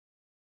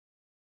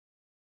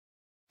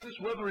This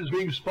weather is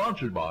being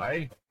sponsored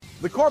by...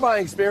 The car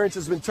buying experience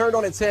has been turned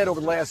on its head over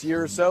the last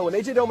year or so, and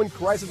A.J. Doman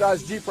Chrysler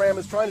Dodge Jeep Ram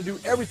is trying to do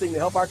everything to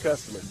help our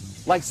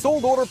customers. Like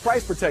sold order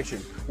price protection.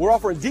 We're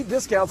offering deep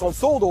discounts on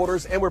sold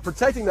orders, and we're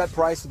protecting that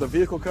price so the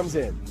vehicle comes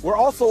in. We're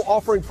also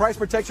offering price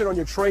protection on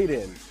your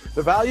trade-in.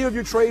 The value of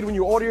your trade when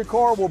you order your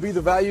car will be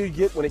the value you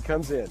get when it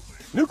comes in.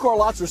 New car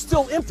lots are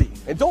still empty,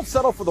 and don't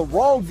settle for the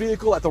wrong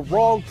vehicle at the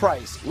wrong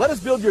price. Let us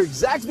build your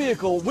exact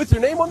vehicle with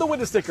your name on the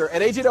window sticker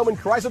at A.J. Doman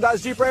Chrysler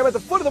Dodge Jeep Ram at the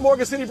foot of the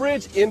Morgan City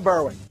Bridge in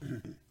Berwick.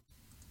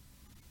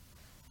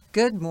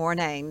 Good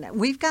morning.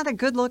 We've got a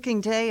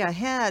good-looking day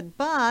ahead,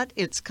 but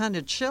it's kind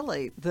of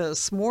chilly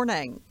this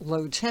morning.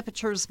 Low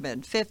temperatures,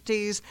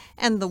 mid-50s,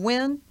 and the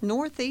wind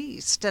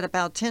northeast at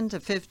about 10 to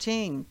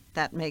 15.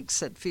 That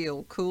makes it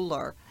feel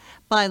cooler.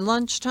 By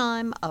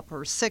lunchtime,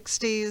 upper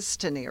 60s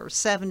to near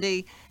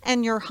 70,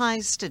 and your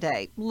highs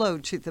today, low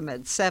to the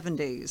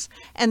mid-70s.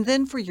 And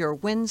then for your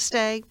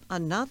Wednesday,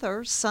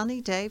 another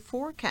sunny day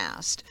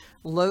forecast.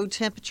 Low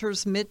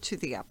temperatures mid to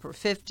the upper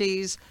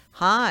 50s,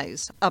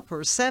 highs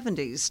upper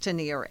 70s to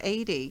near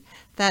 80.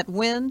 That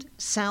wind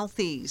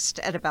southeast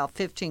at about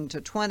 15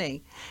 to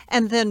 20.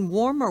 And then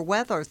warmer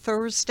weather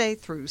Thursday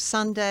through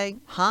Sunday,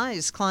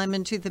 highs climb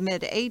into the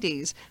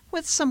mid-80s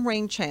with some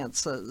rain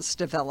chances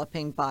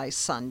developing by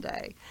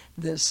Sunday.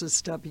 This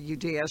is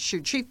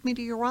WDSU Chief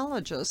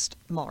Meteorologist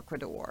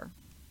Margaret Orr.